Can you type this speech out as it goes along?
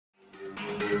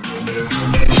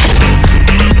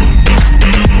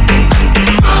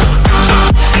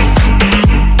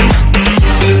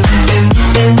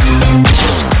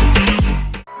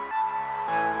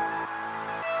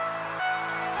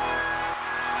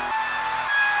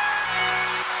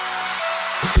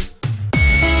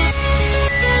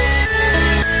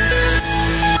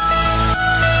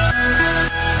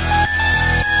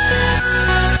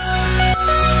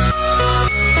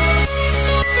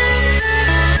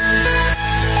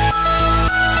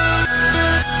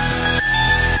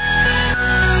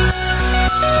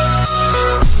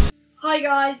Hi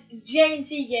guys,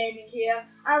 J&C Gaming here,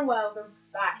 and welcome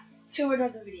back to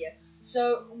another video.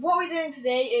 So what we're doing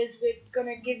today is we're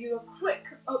gonna give you a quick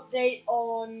update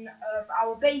on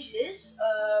our bases.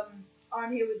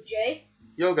 I'm here with Jay.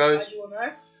 Yo guys. As you all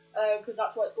know, because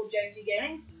that's why it's called J&C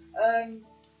Gaming.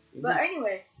 But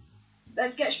anyway,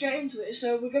 let's get straight into it.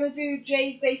 So we're gonna do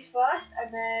Jay's base first,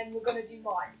 and then we're gonna do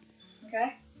mine.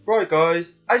 Okay? Right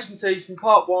guys, as you can see from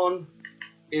part 1,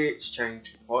 it's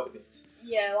changed quite a bit.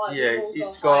 Yeah, like yeah, the walls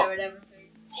it's are higher got and everything.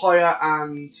 higher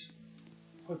and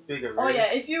quite bigger. Really. Oh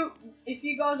yeah, if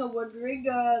you guys are wondering,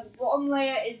 the bottom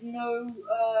layer is no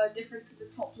different to the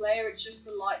top layer. It's just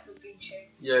the lights have been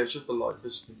changed. Yeah, it's just the lights,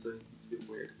 as you can see. It's a bit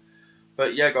weird.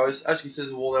 But yeah, guys, as you can see,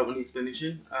 the wall element is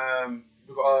finishing.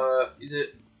 We've got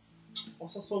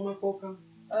what's that sawmill called, Cam?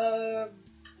 The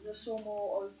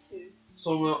Sawmill 02.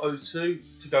 Sawmill 02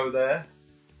 to go there.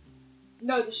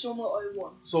 No, the Sawmill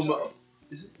 01. Sawmill,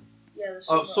 is it? Yeah, the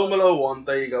Sawmill. Sawmill 01.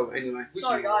 There you go. Anyway.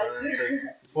 Sorry, guys.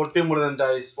 Well, it's been one of them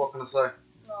days. What can I say?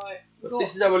 Right. But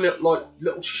this is our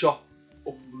little shop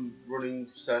up and running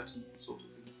certain sort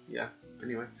of thing. Yeah.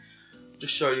 Anyway,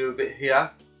 just show you a bit here.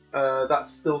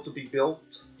 That's still to be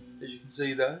built, as you can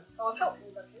see there. I'll help you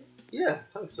with that. Yeah,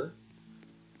 thanks, sir.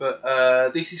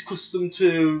 But this is custom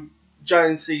to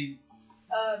J&C's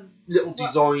little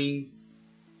design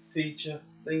feature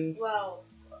thing. Well,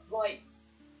 like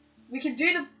we can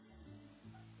do the.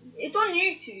 It's on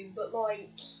YouTube, but like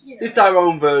you know. It's our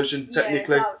own version,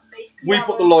 technically. Yeah, we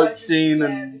put the lights in,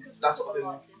 and that's what we do.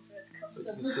 So it's custom.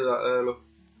 You can see that look.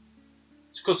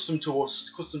 It's custom to us,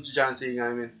 custom to J&C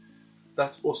Gaming.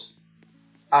 That's us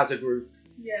as a group.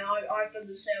 Yeah, I've done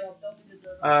the same. I've built a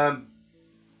good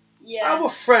yeah. Our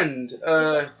friend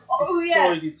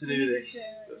decided to do this.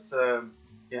 But,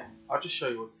 yeah, I'll just show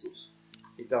you what it does.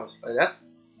 It goes like that.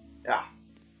 Yeah.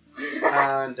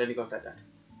 And then you got that.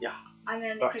 Yeah. And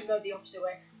then Right. it can go the opposite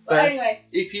way. But anyway.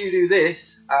 if you do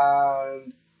this,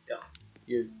 and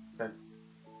you can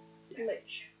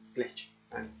glitch.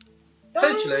 And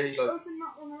eventually, Don't open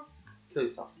that one up. kill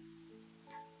yourself.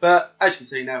 But as you can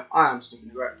see now, I am stuck in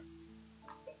the ground.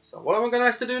 So what am I going to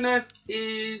have to do now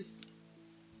is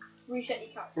reset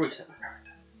your character. reset my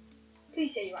character.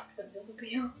 Please say your accident doesn't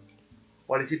appear.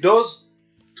 Well, if it does,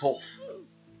 tough.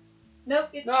 Nope,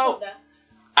 it's No. still there.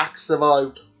 Axe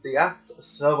survived. The axe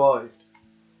survived.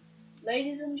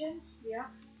 Ladies and gents, the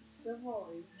axe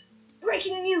survived.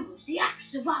 Breaking news, the axe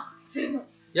survived.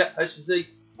 Yeah, as you can see,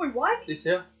 Wait, why? this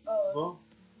here. Oh. Well,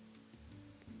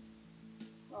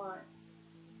 Alright.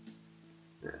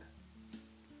 yeah.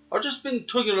 I've just been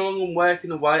tugging along and working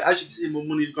away. As you can see, my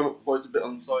money's gone up quite a bit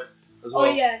on the side as well. Oh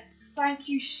yeah, thank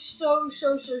you so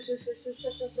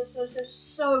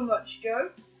much, Joe.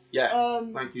 Yeah,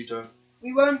 thank you, Joe.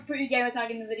 We won't put your gamer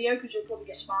tag in the video because you'll probably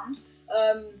get spammed.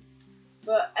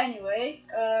 But anyway,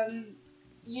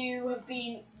 you have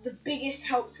been the biggest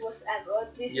help to us ever.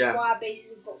 This is why our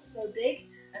bases have got so big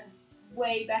and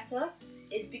way better.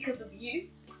 Is because of you.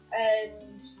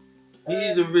 And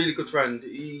he's a really good friend.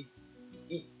 He,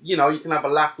 you know, you can have a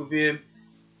laugh with him.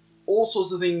 All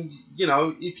sorts of things. You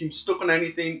know, if you're stuck on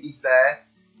anything, he's there.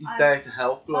 He's there to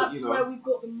help. Like, that's you know. where we've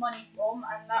got the money from,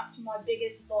 and that's my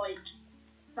biggest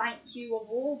thank you of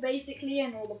all, basically,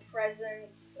 and all the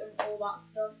presents and all that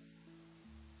stuff.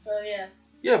 So yeah.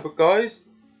 Yeah, but guys,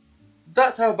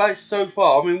 that's our base so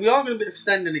far. I mean, we are going to be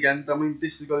extending again. I mean,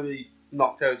 this is going to be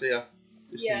knocked out here.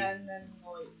 And then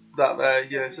that there,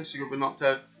 yeah, it's actually going to be knocked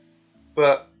out.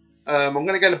 But I'm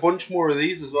going to get a bunch more of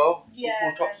these as well. Yeah.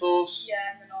 More chop saws.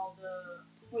 Yeah, and then all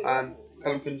the. Wait, and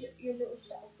where did your little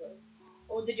setup go?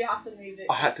 Or did you have to move it?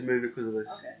 I had to move it because of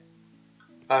this. Okay.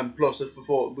 Plus, I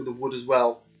thought with the wood as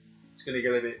well, it's going to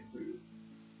get a bit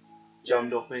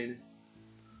jammed up in.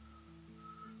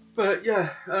 But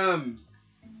yeah,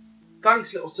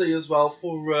 thanks, Little C, as well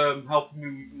for helping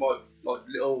me with my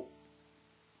little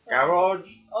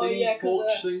garage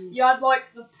porch thing. You had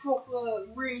the proper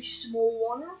really small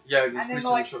ones. Yeah, it was and then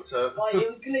glitching the trucks out. it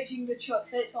was glitching the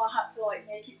trucks out, so I had to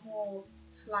make it more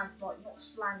not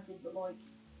slanted, but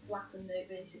flattened it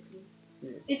basically.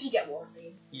 Yeah. If you get what I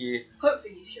mean. Yeah.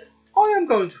 Hopefully you should. I am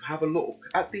going to have a look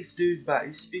at this dude's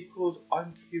base because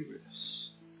I'm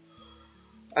curious.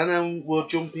 And then we'll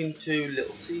jump into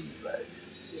Little C's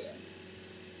base. Yeah.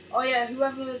 Oh yeah,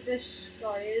 whoever this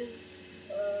guy is.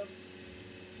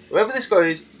 Whoever this guy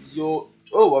is, you're...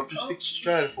 Oh, I've just fixed his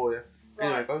trailer for you. Right.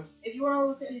 Anyway, guys. If you want to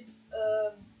look at his,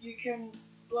 you can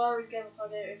blur his game tag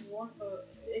out if you want, but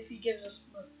if he gives us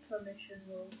permission,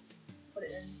 we'll put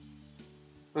it in.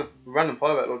 Huh, random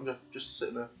fireback launcher, just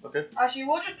sitting there, okay? Actually,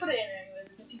 we'll just put it in anyway,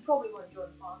 because he probably won't join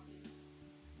the party.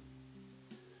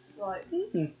 Right.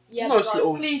 Yeah, nice but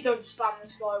little... please don't spam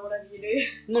this guy, whatever you do.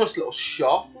 Nice little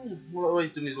shop. What way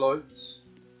he's doing his lights.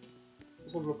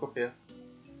 Let's have a look up here.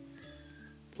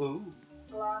 Ooh.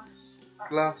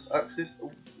 Glass axis.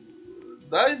 Ooh.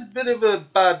 That is a bit of a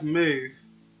bad move.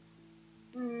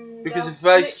 Because if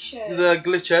they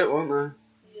glitch out, won't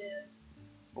they? Yeah.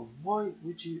 But why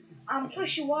would you... And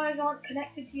plus your wires aren't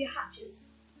connected to your hatches.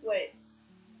 Wait.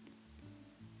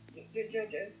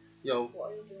 Jojo. Yo.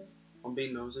 What are you doing? I'm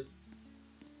being nosy.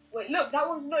 Wait, look, that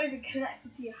one's not even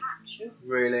connected to your hatch.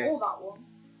 Really? Or that one.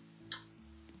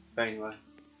 But anyway.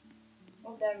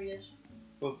 Oh, there he is.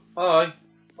 Oh, hi.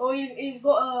 Oh, he's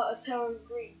got a Terra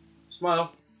green.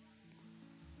 Smile.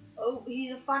 Oh,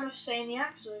 he's a fan of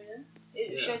Saniac, so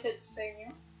yeah. Shout out to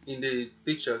Saniac. Indeed.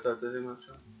 Big shout out to him,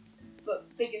 actually.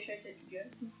 But bigger shout out to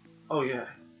Joe. Oh, yeah.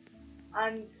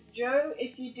 And Joe,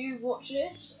 if you do watch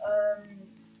this,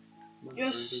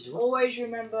 just always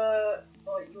remember,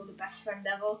 like, you're the best friend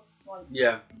ever. Like,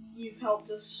 yeah. You've helped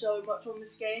us so much on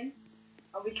this game,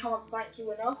 and we can't thank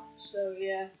you enough. So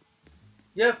yeah.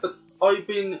 Yeah, but I've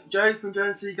been Jay from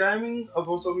J&C Gaming. I've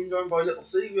also been joined by Little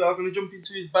C. We are going to jump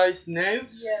into his base now.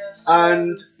 Yes.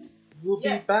 And we'll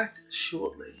be back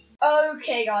shortly.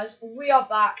 Okay, guys, we are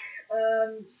back.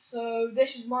 So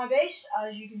this is my base,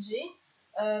 as you can see.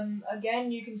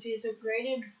 Again, you can see it's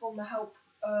upgraded from the help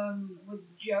with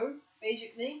Joe,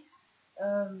 basically.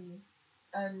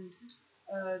 And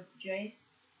Jay,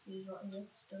 he's right here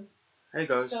still. Hey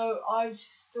guys. So I've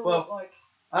still got like...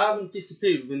 I haven't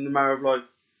disappeared within the matter of like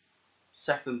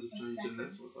seconds of changing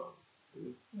this.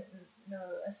 No,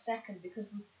 a second, because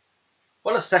we...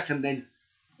 Well, a second then.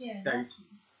 Yeah. Days.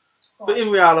 But in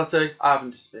reality, I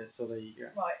haven't disappeared, so there you go.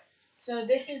 Right. So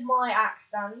this is my axe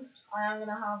stand. I am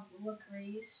gonna have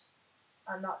rookeries,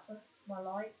 and that's my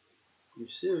light. You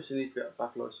seriously need to get a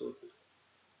backlight sorted.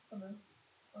 I know.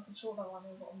 I can sort that one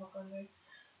out, but I'm not gonna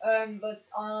do. But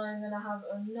I'm gonna have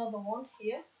another one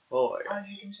here. Oh, yes.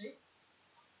 As you can see.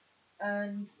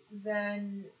 And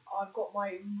then I've got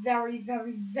my very,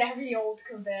 very, very old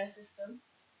conveyor system.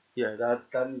 Yeah,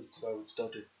 that needs to go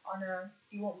studied. I know.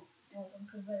 You want some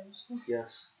conveyors?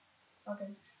 Yes.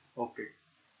 Okay. Okay.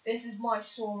 This is my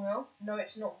sawmill. No,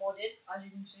 it's not modded, as you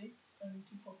can see.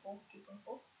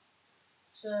 2.4.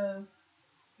 So,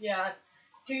 yeah,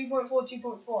 2.4,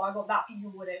 2.4. I got that piece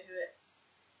of wood out of it.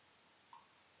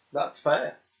 That's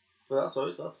fair. For that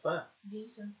size, that's fair.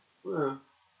 Decent. Yeah.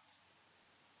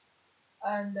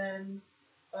 And then,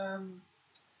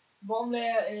 bottom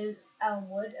layer is elm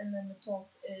wood, and then the top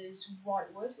is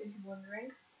whitewood, if you're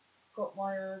wondering. Got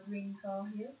my green car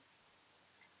here.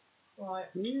 Right.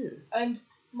 Yeah. And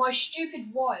my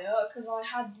stupid wire, because I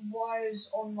had wires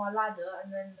on my ladder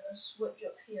and then a switch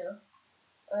up here.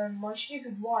 My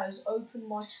stupid wires opened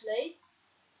my sleigh,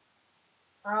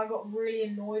 and I got really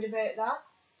annoyed about that.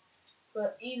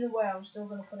 But either way, I'm still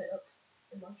gonna put it up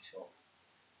in my shop.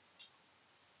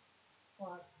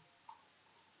 Right.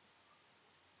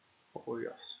 Oh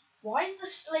yes. Why is the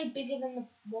sleigh bigger than the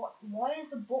what? Why is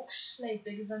the box sleigh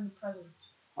bigger than the present?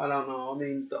 I don't know. I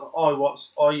mean,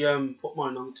 I put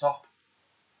mine on top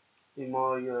in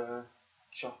my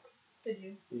shop. Did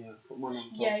you? Yeah, put mine on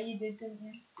top. Yeah, you did, didn't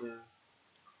you? Yeah.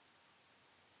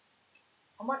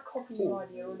 I might copy your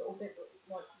idea a little bit,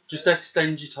 but like. Just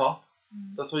extend your top.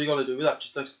 That's all you gotta do with that.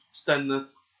 Just extend the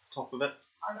top of it.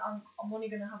 And I'm only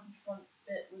gonna have the front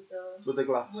bit with the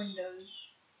glass windows,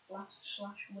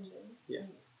 glass/windows. Yeah.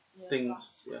 Yeah, Things.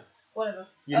 glass. Yeah. Whatever.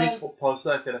 You need to put posts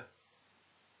there, Peter.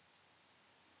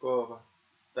 Go over.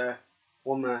 There.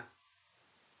 One there.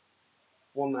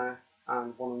 One there.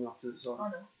 And one on the opposite side. I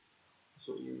know. That's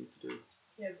what you need to do.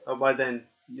 Yeah. Oh, by then,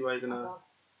 you ain't gonna...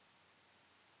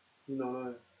 You don't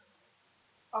know.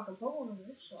 I can put one on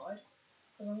this side,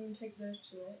 because I'm going to take those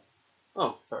two out.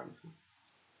 Oh, fair enough.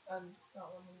 And that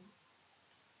one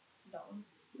and that one.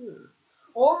 Yeah.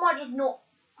 Or I might just not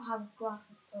have glass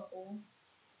at all.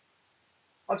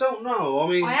 I don't know. I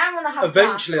mean, I am going to have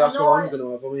eventually glass. that's what I'm going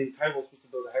to have. I mean, Cable's supposed to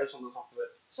build a house on the top of it.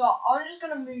 So I'm just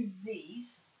going to move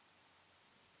these.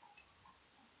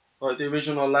 Like the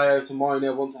original layout of mine,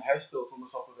 there wants a house built on the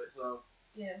top of it, so...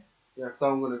 Yeah. Yeah, because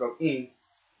I'm going to go in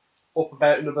up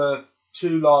about another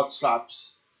 2 large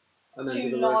slabs. And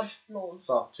then 2 large floors.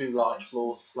 Oh, 2 large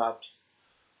floors, slabs.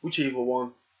 Whichever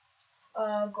one.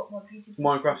 Got my beautiful.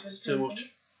 Minecraft is too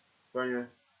much. But anyway.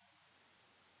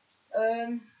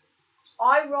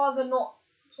 I'd rather not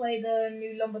play the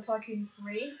new Lumber Tycoon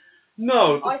 3.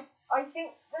 No. I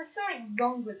think there's something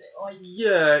wrong with it. Like.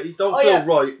 Yeah, it don't feel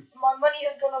right. My money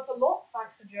has gone up a lot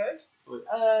thanks to Joe. Oh,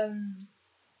 yeah.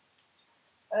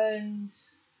 And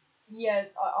yeah,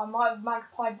 I might have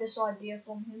magpied this idea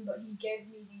from him, but he gave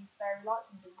me these fairy lights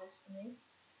and did this for me.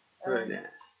 Very nice.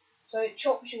 So it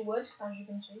chops your wood, as you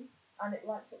can see, and it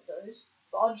lights up those.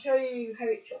 But I'll show you how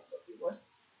it chops up your wood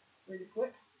really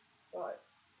quick. Right.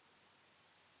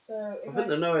 So if I think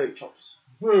they know how it chops.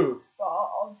 Woo. But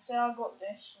I'll say I got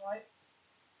this, right?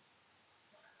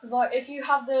 Because like if you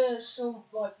have the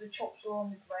chops all on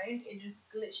the ground, it just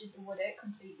glitches the wood out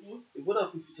completely. It would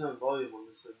happen if you turn volume on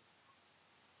this thing.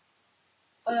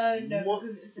 No,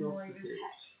 because it's annoying as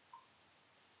heck.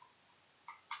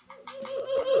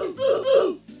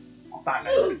 Oh, bad.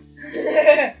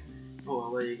 Oh,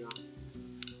 well, there you go.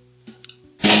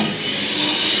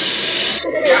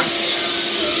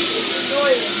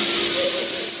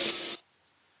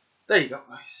 There you go,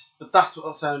 guys. But that's what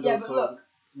that sound does. But look,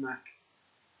 Mac.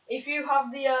 If you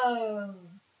have the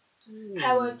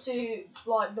power to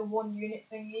like the 1 unit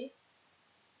thingy,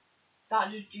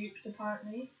 that just duped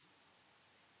apparently.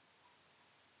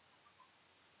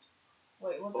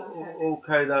 Wait, what the heck?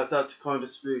 Okay, that's kind of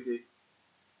spooky.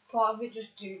 Part of it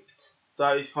just duped.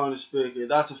 That is kind of spooky.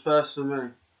 That's a first for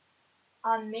me.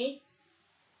 And me.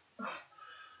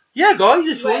 Yeah, guys,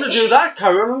 if you want to do that,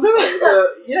 carry on and do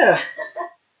it. Yeah.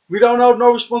 We don't hold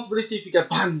no responsibility if you get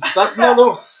banned. That's not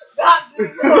us. That's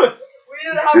not. We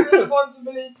don't have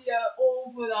responsibility at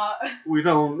all for that. We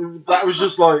don't. That was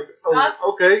just like,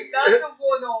 okay. That's a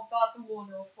one-off. That's a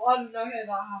one-off. I don't know how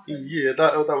that happened. Yeah,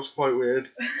 that was quite weird.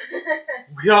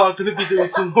 We are going to be doing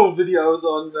some more videos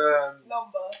on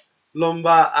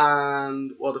lumber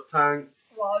and World of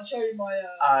Tanks. Well, I'll show you my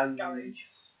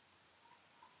garage.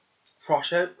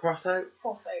 Cross out,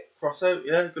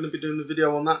 yeah, going to be doing a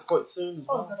video on that quite soon.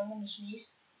 Oh god, I'm going to sneeze.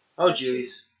 Oh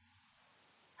jeez.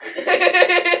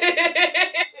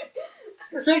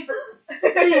 See,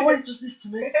 he always does this to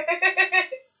me.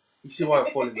 You see why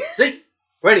I'm calling this? See?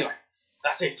 But anyway,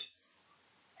 that's it.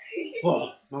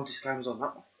 Oh, no disclaimers on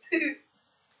that one.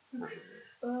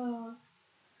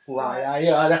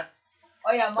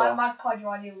 Oh yeah, my magpie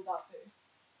idea with that too.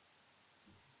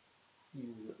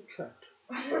 You little trap.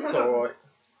 It's alright.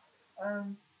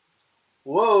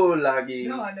 Whoa, laggy.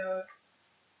 No, I know.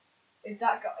 It's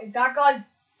that guy. That guy's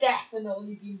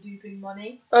definitely been duping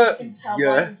money. You can tell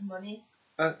by his money.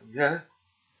 Yeah.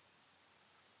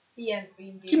 He ain't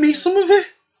been duping. Give me some of it.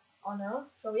 I know.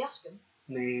 Shall we ask him?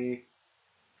 Nah.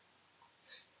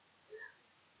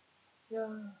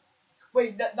 Yeah.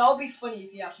 Wait, that'll be funny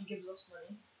if he actually gives us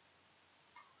money.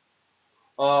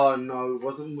 Oh no,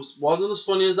 wasn't as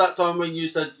funny as that time when you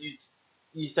said you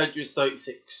was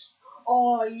 36.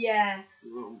 Oh yeah.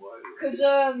 Because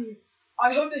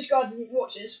I hope this guy doesn't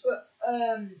watch this, but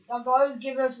that guy was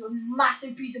giving us a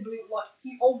massive piece of loot. Like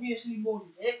he obviously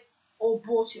modded it or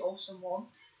bought it off someone.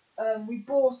 We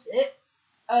bought it,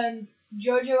 and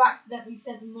Jojo accidentally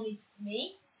sent the money to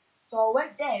me, so I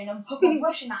went down and put my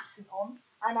Russian accent on,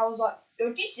 and I was like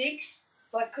 36.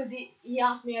 Like, cause he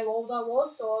asked me how old I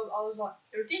was, so I was like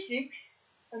 36,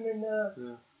 and then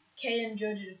Kay and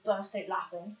Jojo just burst out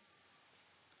laughing.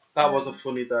 That was a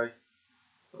funny day.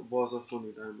 It was a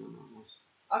funny day, man. That was.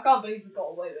 I can't believe we got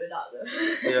away with that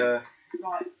though. Yeah.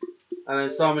 Right. And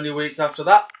then so many weeks after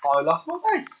that, I lost my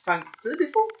base thanks to the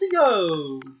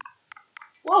Defaultio.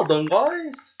 Well done,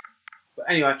 guys. But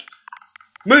anyway,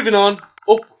 moving on.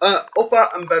 Upper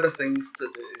and better things to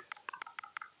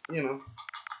do. You know.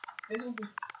 This will be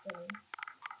funny.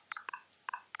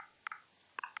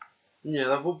 Yeah,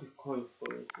 that would be quite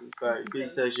funny. But he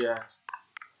says yeah.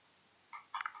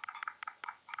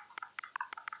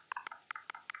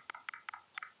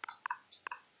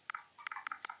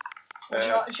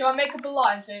 Shall I make up a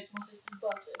lie and say it's my sister's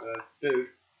birthday? Dude,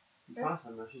 you can't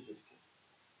have messages.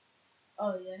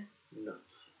 Oh yeah. No.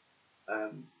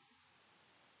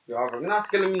 You're either gonna have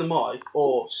to get him in the mic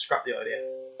or scrap the idea.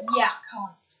 Yeah, I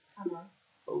can't. Come on.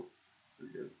 Oh.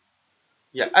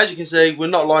 Yeah, as you can see, we're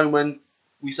not lying when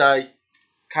we say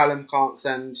Callum can't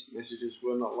send messages.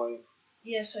 We're not lying.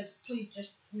 Yeah, so please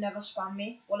just never spam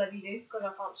me, whatever you do, because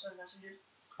I can't send messages.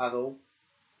 At all.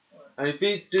 And if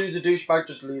you do the douchebag,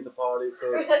 just leave the party,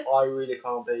 because I really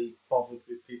can't be bothered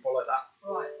with people like that.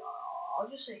 Right, I'll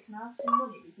just say, can I have some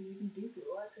money, because you can dupe it,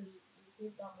 right? Because you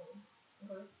give that money.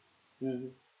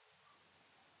 Okay.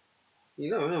 You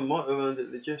know, I might have earned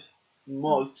it legit.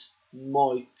 Might.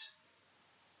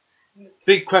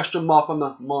 Big question mark on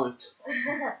that might.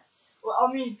 Well,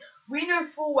 I mean, we know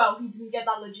full well he didn't get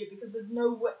that legit because there's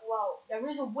no way. Well, there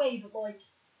is a way, but like.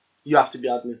 You have to be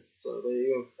admin, so there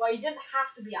you go. Well, you didn't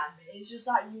have to be admin. It's just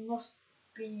that you must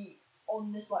be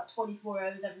on this like 24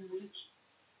 hours every week.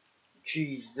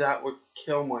 Jeez, that would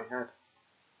kill my head.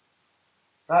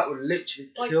 That would literally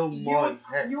kill my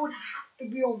head. You would have to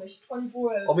be on this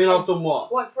 24 hours. I mean, I've done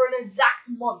what? Like for an exact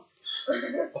month.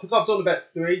 I think I've done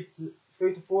about 3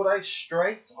 to 4 days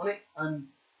straight on it, and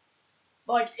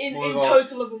like in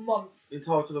total of a month. In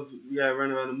total of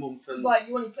around a month. And like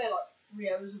you only play like 3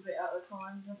 hours of it at a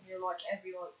time, don't you? Like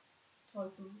every like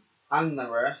total. And the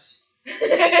rest.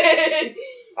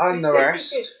 And the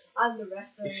rest. And the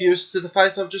rest. If you was to the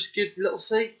face I've just given little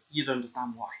C, you'd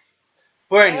understand why.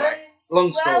 But anyway,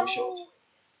 long story short.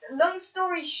 Long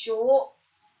story short,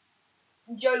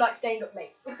 Joe likes staying up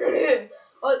late. I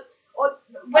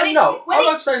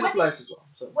like staying up late as well.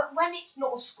 So. When it's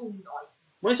not a school night.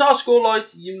 When it's our school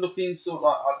night, you're looking sort of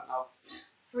like, I don't know.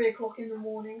 3 o'clock in the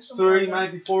morning. 3,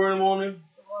 maybe 4 in the morning.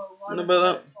 Well, what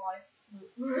about that?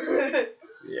 5.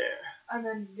 Yeah. And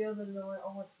then the other night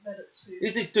I went to bed at 2.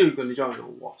 Is this dude going to join or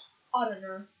what? I don't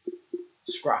know.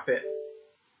 Scrap it.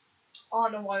 I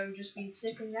don't know why we've just been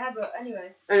sitting there, but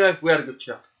anyway. Anyway, we had a good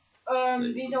chat.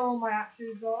 These are all my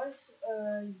axes, guys.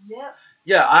 Yeah.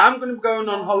 Yeah, I am going to be going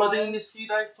on holiday in a few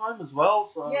days' time as well,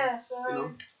 so. Yeah,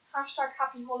 so hashtag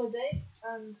happy holiday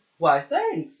and. Why,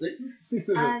 thanks. And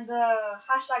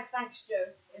hashtag thanks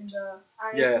Joe in the.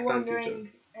 And if you're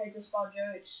wondering how to spell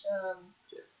Joe, it's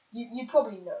you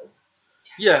probably know.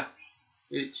 Yeah,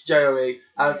 it's Joe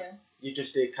as you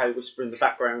just hear Kay whisper in the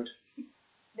background.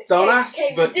 Don't ask,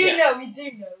 but we do know.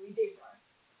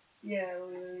 Yeah,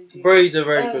 we do. Bree's a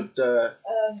very good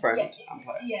friend and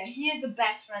player. Yeah, he is the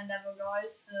best friend ever,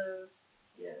 guys. So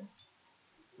yeah.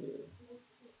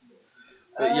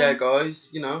 But yeah, guys,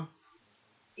 you know.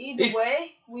 Either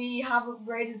way, we have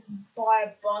upgraded by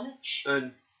a bunch.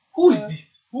 And who is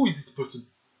this? Who is this person?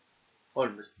 Oh,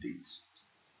 not this.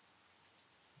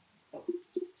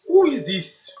 Who is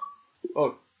this?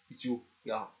 Oh, it's you.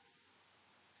 Yeah.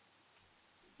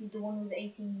 He's the one with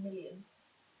 18 million.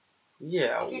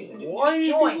 Yeah. Why is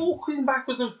he walking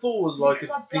backwards and forwards like a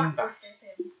dingbat?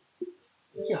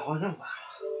 Yeah, I know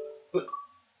that. But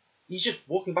he's just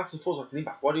walking backwards and forwards like a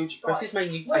dingbat. Why don't you just press this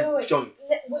menu and join?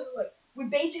 Wait. We're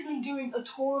basically doing a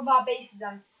tour of our bases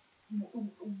and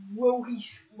will he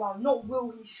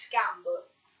scam, but...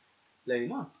 Let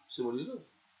him on. See what he does.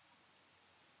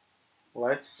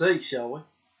 Let's see, shall we?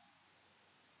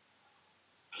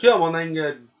 Come on then,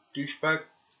 you douchebag.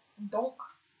 Donk.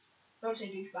 Don't say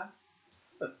douchebag.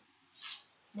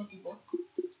 Naughty boy.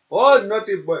 Oh,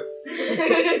 naughty boy.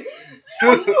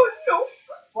 No.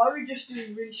 Why are we just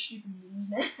doing really stupid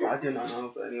memes now? I do not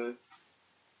know, but anyway.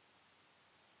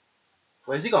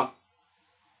 Where's he gone?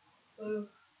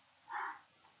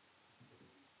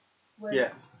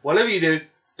 Yeah. Whatever you do,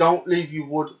 don't leave your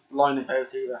wood lying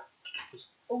about either.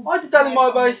 I had to tell him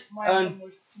my base, and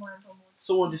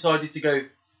someone decided to go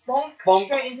bonk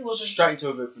straight into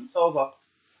a movement. So I was like,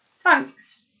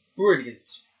 thanks,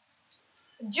 brilliant.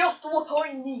 Just what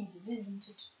I needed, isn't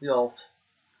it? Yes.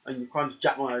 And you kind of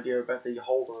jacked my idea about the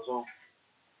holder as well.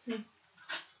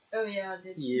 Oh yeah, I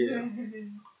did. Yeah.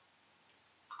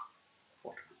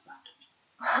 What was that?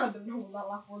 I don't know what that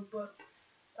laugh was, but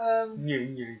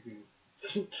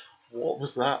what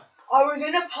was that? I was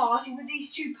in a party with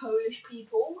these 2 Polish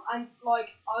people, and like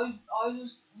I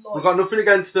was like. We've got nothing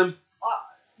against them.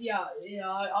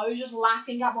 I was just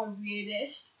laughing at my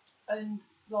weirdest, and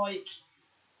like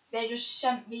they just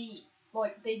sent me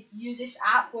like they use this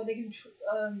app where they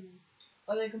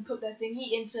can put their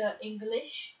thingy into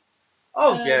English.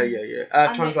 Oh yeah.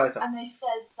 Translator. And they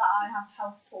said that I have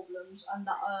health problems and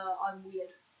that I'm weird.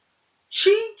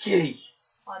 Cheeky.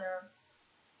 I know.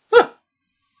 Huh.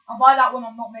 And by that one,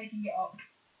 I'm not making it up.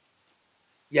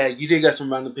 Yeah, you do get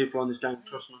some random people on this game,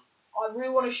 trust me. I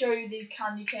really want to show you these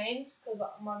candy canes because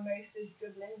my mouth is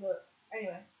dribbling, but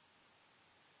anyway.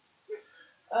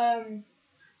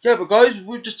 Yeah, but guys,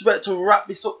 we're just about to wrap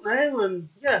this up now, and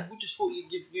yeah, we just thought we'd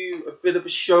give you a bit of a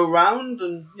show round,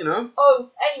 and you know.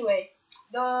 Oh, anyway,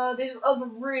 this other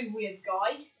really weird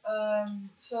guy.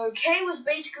 So Kay was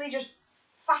basically just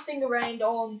faffing around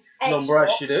on Xbox. Lumbar,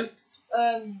 as she do.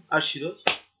 As she does.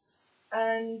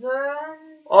 And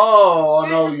oh, I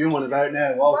know what you want about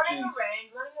now. Oh, running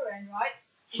around, right?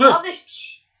 Now this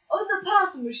other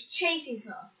person was chasing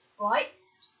her, right?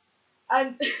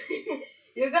 And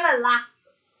you're gonna laugh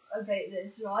about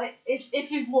this, right?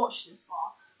 If you've watched this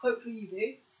far, hopefully you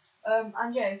do.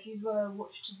 And yeah, if you've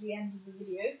watched to the end of the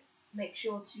video, make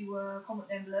sure to comment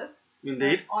down below.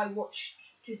 Indeed. I watched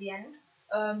to the end.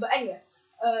 But anyway,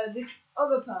 this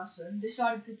other person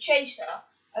decided to chase her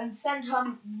and send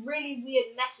her really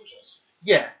weird messages.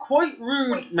 Yeah, quite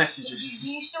rude messages.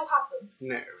 Do you still have them?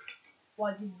 No.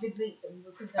 Why did you delete them?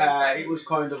 Because it was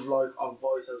kind of like on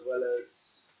voice as well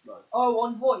as like. Oh,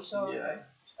 on voice. Oh, yeah.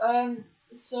 Okay.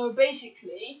 So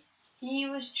basically, he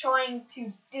was trying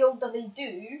to do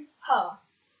her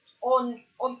on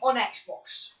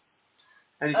Xbox.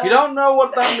 And if you don't know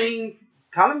what that means,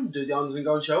 Callum, do the honors and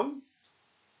go and show him.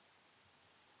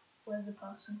 Where's the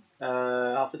person?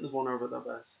 I think there's one over at that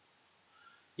base.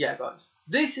 Yeah, guys.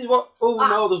 This is what. Oh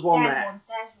no, there's one there.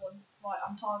 There's one. Right,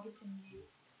 I'm targeting you.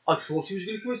 I thought he was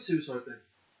going to commit suicide then.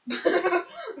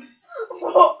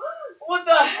 What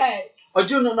the heck? I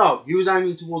do not know. He was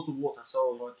aiming towards the water, so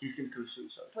I was like, he's going to commit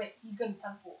suicide. Wait, he's going to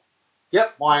teleport.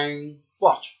 Yep, wang.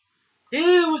 Watch. He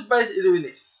was basically doing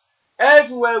this.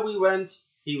 Everywhere we went,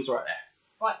 he was right there.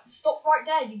 Right, stop right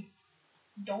there, you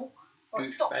donk.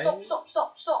 Right, stop.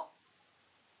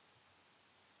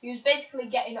 He was basically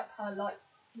getting up her like,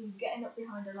 he was getting up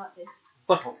behind her like this.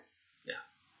 Butthole. Yeah.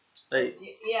 Hey.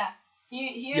 Yeah.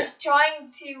 He was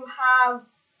trying to have.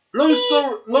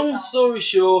 Long story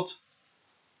short,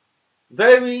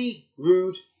 very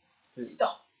rude.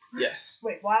 Stop. Yes.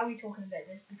 Wait, why are we talking about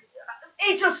this? Because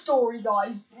it's a story,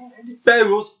 guys. Bear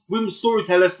with us. We're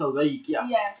storytellers, so there you go.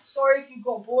 Yeah. Sorry if you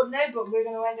got bored now, but we're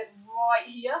gonna end it right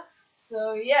here.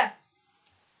 So yeah,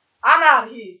 I'm out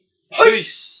of here.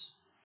 Peace.